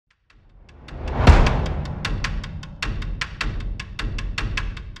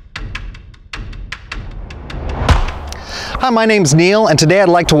Hi, my name's Neil, and today I'd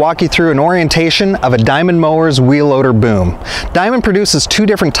like to walk you through an orientation of a Diamond Mowers wheel loader boom. Diamond produces two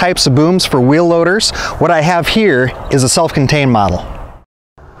different types of booms for wheel loaders. What I have here is a self-contained model.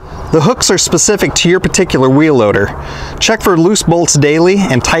 The hooks are specific to your particular wheel loader. Check for loose bolts daily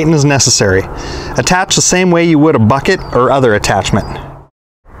and tighten as necessary. Attach the same way you would a bucket or other attachment.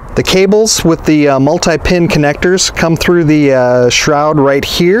 The cables with the multi-pin connectors come through the shroud right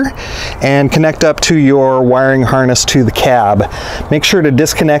here and connect up to your wiring harness to the cab. Make sure to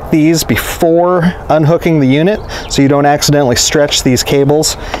disconnect these before unhooking the unit so you don't accidentally stretch these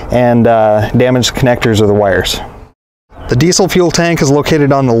cables and damage the connectors or the wires. The diesel fuel tank is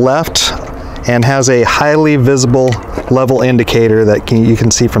located on the left and has a highly visible level indicator that you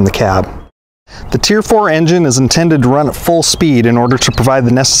can see from the cab. The Tier 4 engine is intended to run at full speed in order to provide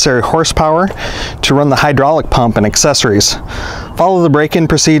the necessary horsepower to run the hydraulic pump and accessories. Follow the break-in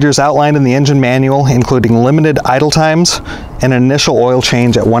procedures outlined in the engine manual, including limited idle times and an initial oil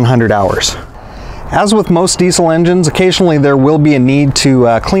change at 100 hours. As with most diesel engines, occasionally there will be a need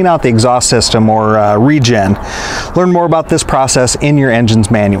to clean out the exhaust system or regen. Learn more about this process in your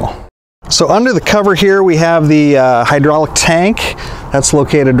engine's manual. So under the cover here we have the hydraulic tank that's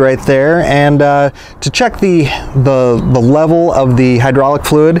located right there, and to check the level of the hydraulic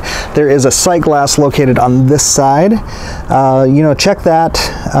fluid, there is a sight glass located on this side. Check that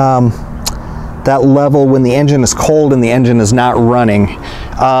that level when the engine is cold and the engine is not running.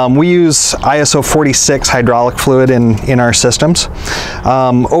 We use ISO 46 hydraulic fluid in our systems.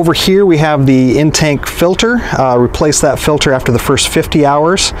 Over here we have the in-tank filter. Replace that filter after the first 50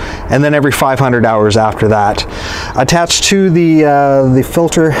 hours and then every 500 hours after that. Attached to the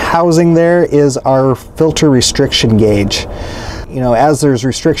filter housing there is our filter restriction gauge. As there's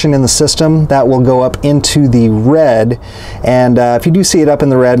restriction in the system, that will go up into the red, and if you do see it up in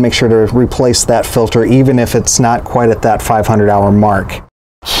the red, make sure to replace that filter even if it's not quite at that 500-hour mark.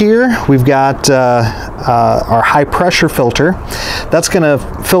 Here we've got our high pressure filter. That's going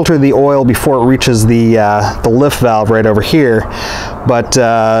to filter the oil before it reaches the lift valve right over here. But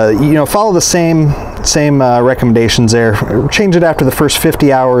follow the same recommendations there. Change it after the first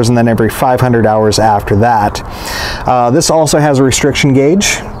 50 hours and then every 500 hours after that. This also has a restriction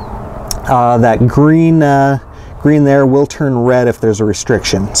gauge. That green there will turn red if there's a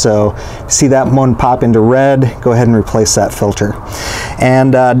restriction. So see that one pop into red, go ahead and replace that filter.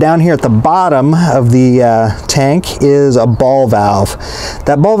 And down here at the bottom of the tank is a ball valve.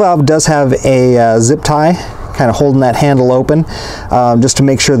 That ball valve does have a zip tie kind of holding that handle open, just to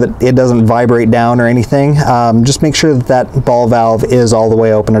make sure that it doesn't vibrate down or anything. Just make sure that that ball valve is all the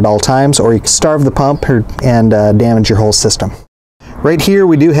way open at all times, or you can starve the pump and damage your whole system. Right here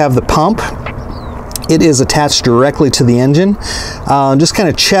we do have the pump. It is attached directly to the engine. Just kind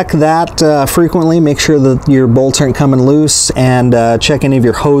of check that frequently. Make sure that your bolts aren't coming loose, and check any of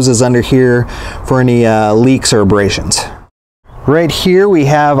your hoses under here for any leaks or abrasions. Right here we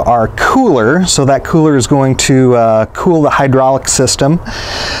have our cooler. So that cooler is going to cool the hydraulic system,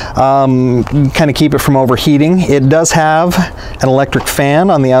 kind of keep it from overheating. It does have an electric fan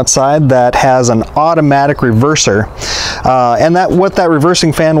on the outside that has an automatic reverser, and what that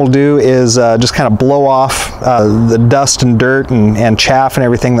reversing fan will do is just kind of blow off the dust and dirt and chaff and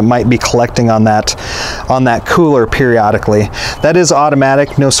everything that might be collecting on that cooler periodically. That is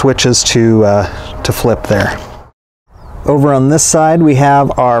automatic, no switches to flip there. Over on this side we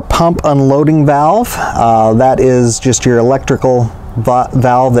have our pump unloading valve. That is just your electrical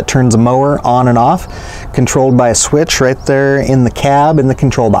valve that turns a mower on and off, controlled by a switch right there in the cab in the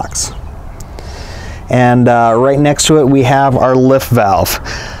control box. And right next to it we have our lift valve.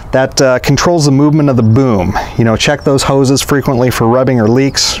 That controls the movement of the boom. Check those hoses frequently for rubbing or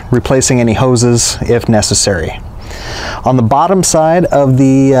leaks, replacing any hoses if necessary. On the bottom side of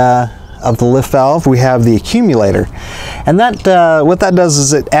the lift valve we have the accumulator, and that what that does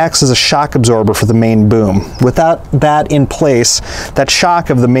is it acts as a shock absorber for the main boom. Without that in place, that shock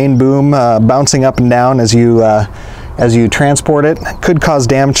of the main boom bouncing up and down as you transport it could cause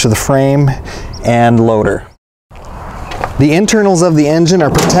damage to the frame and loader. The internals of the engine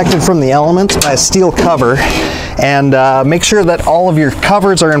are protected from the elements by a steel cover, and make sure that all of your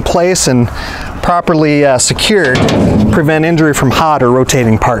covers are in place and properly secured to prevent injury from hot or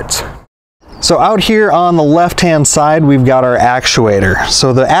rotating parts. So out here on the left-hand side, we've got our actuator.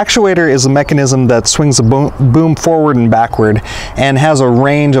 So the actuator is a mechanism that swings the boom forward and backward and has a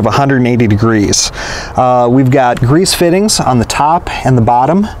range of 180 degrees. We've got grease fittings on the top and the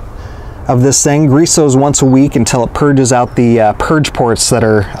bottom of this thing. Grease those once a week until it purges out the purge ports that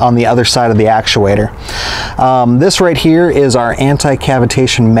are on the other side of the actuator. This right here is our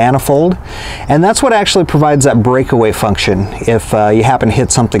anti-cavitation manifold, and that's what actually provides that breakaway function. If you happen to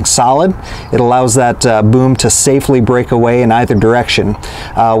hit something solid, it allows that boom to safely break away in either direction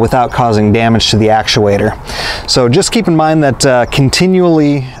without causing damage to the actuator. So just keep in mind that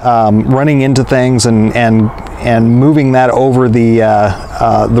continually running into things and moving that over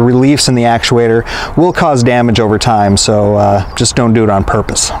the reliefs in the actuator will cause damage over time, so just don't do it on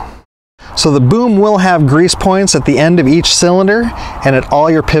purpose. So the boom will have grease points at the end of each cylinder and at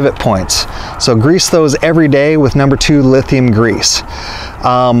all your pivot points. So grease those every day with number 2 lithium grease.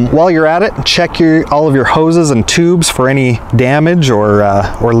 While you're at it, check all of your hoses and tubes for any damage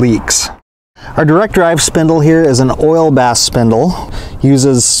or leaks. Our direct drive spindle here is an oil bath spindle.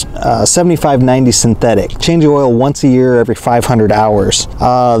 Uses 7590 synthetic. Change the oil once a year every 500 hours.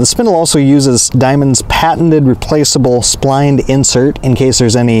 The spindle also uses Diamond's patented replaceable splined insert in case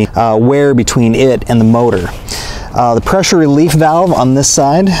there's any wear between it and the motor. The pressure relief valve on this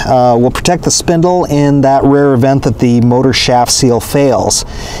side will protect the spindle in that rare event that the motor shaft seal fails.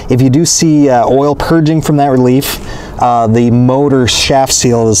 If you do see oil purging from that relief, the motor shaft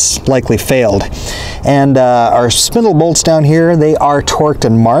seal is likely failed. And our spindle bolts down here, they are torqued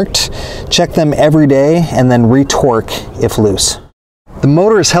and marked. Check them every day and then re-torque if loose. The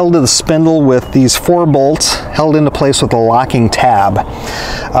motor is held to the spindle with these 4 bolts held into place with a locking tab.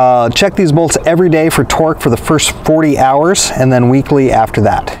 Check these bolts every day for torque for the first 40 hours and then weekly after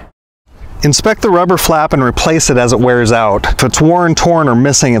that. Inspect the rubber flap and replace it as it wears out. If it's worn, torn, or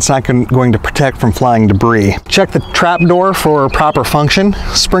missing, it's not going to protect from flying debris. Check the trap door for proper function.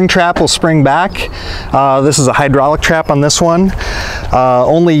 Spring trap will spring back. This is a hydraulic trap on this one.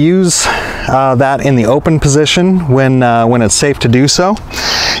 Only use that in the open position when it's safe to do so,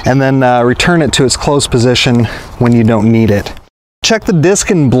 and then return it to its closed position when you don't need it. Check the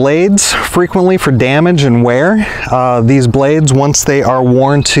disc and blades frequently for damage and wear. These blades, once they are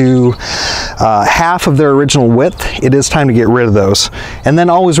worn to half of their original width, it is time to get rid of those. And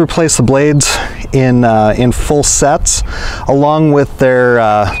then always replace the blades in full sets along with their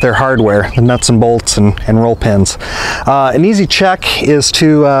hardware, the nuts and bolts and roll pins. An easy check is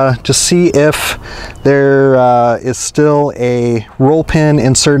to just see if there is still a roll pin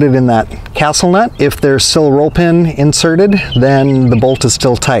inserted in that castle nut. If there's still a roll pin inserted, then the bolt is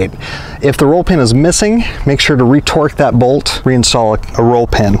still tight. If the roll pin is missing, make sure to re-torque that bolt, reinstall a roll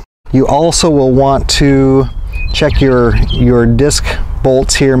pin. You also will want to check your disc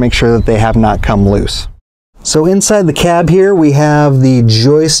bolts here, make sure that they have not come loose. So inside the cab here we have the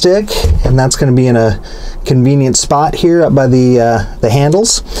joystick, and that's going to be in a convenient spot here up by the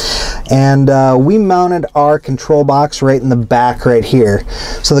handles. And we mounted our control box right in the back right here.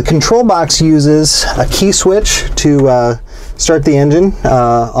 So the control box uses a key switch to start the engine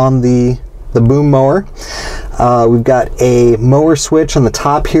on the boom mower. We've got a mower switch on the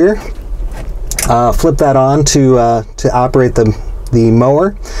top here. Flip that on to operate the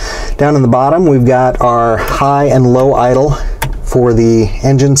mower. Down in the bottom we've got our high and low idle for the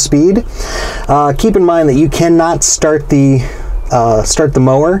engine speed. Keep in mind that you cannot start the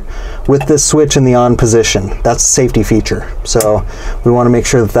mower with this switch in the on position. That's a safety feature, so we want to make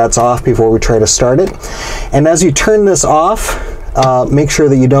sure that that's off before we try to start it. And as you turn this off, make sure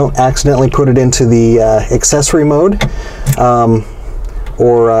that you don't accidentally put it into the accessory mode,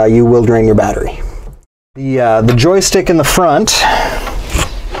 or you will drain your battery. The joystick in the front,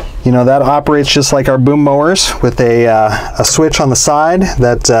 you know, that operates just like our boom mowers with a switch on the side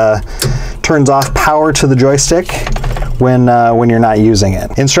that turns off power to the joystick when you're not using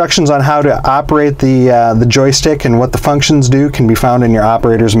it. Instructions on how to operate the joystick and what the functions do can be found in your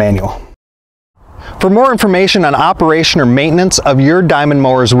operator's manual. For more information on operation or maintenance of your Diamond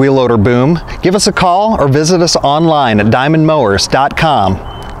Mowers wheel loader boom, give us a call or visit us online at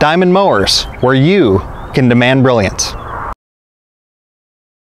diamondmowers.com. Diamond Mowers, where you can demand brilliance.